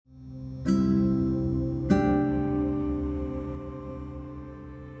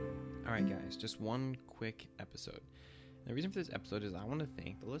Alright guys, just one quick episode. The reason for this episode is I want to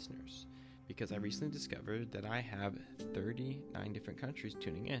thank the listeners, because I recently discovered that I have 39 different countries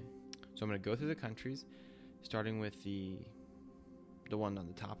tuning in. So I'm going to go through the countries, starting with the one on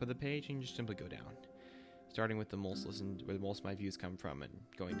the top of the page, and just simply go down. Starting with the most listened, where most of my views come from, and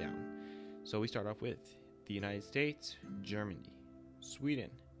going down. So we start off with the United States, Germany,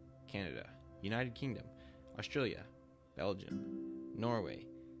 Sweden, Canada, United Kingdom, Australia, Belgium, Norway,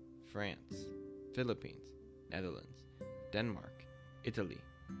 France, Philippines, Netherlands, Denmark, Italy,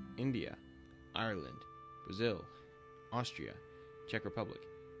 India, Ireland, Brazil, Austria, Czech Republic,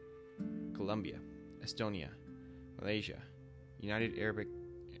 Colombia, Estonia, Malaysia, United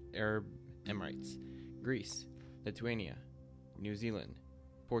Arab Emirates, Greece, Lithuania, New Zealand,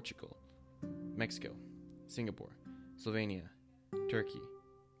 Portugal, Mexico, Singapore, Slovenia, Turkey,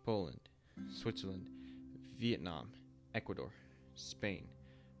 Poland, Switzerland, Vietnam, Ecuador, Spain,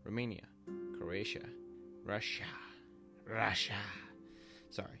 Romania, Croatia, Russia.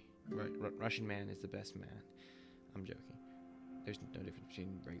 Sorry, Russian man is the best man. I'm joking. There's no difference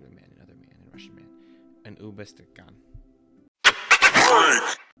between regular man and other man and Russian man. And Uzbekistan.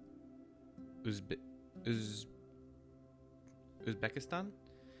 Uzbekistan?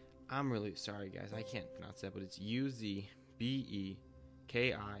 I'm really sorry, guys. I can't pronounce that, but it's Uzbekistan.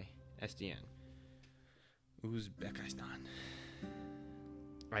 Uzbekistan.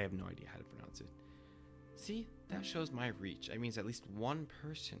 I have no idea how to pronounce it. See, that shows my reach. That means at least one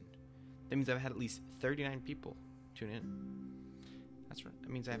person. That means I've had at least 39 people tune in. That's right. That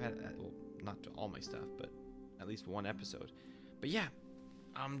means I've had, well, not all my stuff, but at least one episode. But yeah,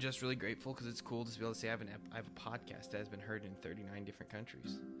 I'm just really grateful because it's cool to be able to say I have a podcast that has been heard in 39 different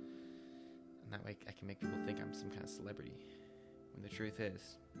countries. And that way I can make people think I'm some kind of celebrity. When the truth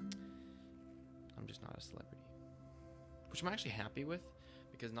is, I'm just not a celebrity. Which I'm actually happy with,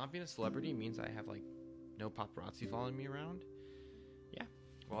 because not being a celebrity means I have, like, no paparazzi following me around. Yeah,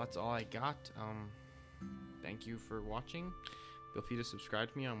 well, that's all I got. Thank you for watching. Feel free to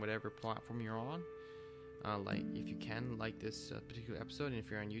subscribe to me on whatever platform you're on. Like, if you can, like this particular episode, and if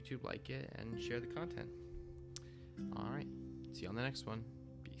you're on YouTube, like it and share the content. Alright, see you on the next one.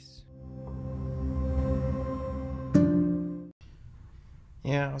 Peace.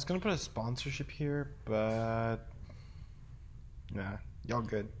 Yeah, I was gonna put a sponsorship here, but nah, y'all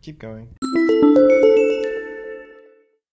good. Keep going.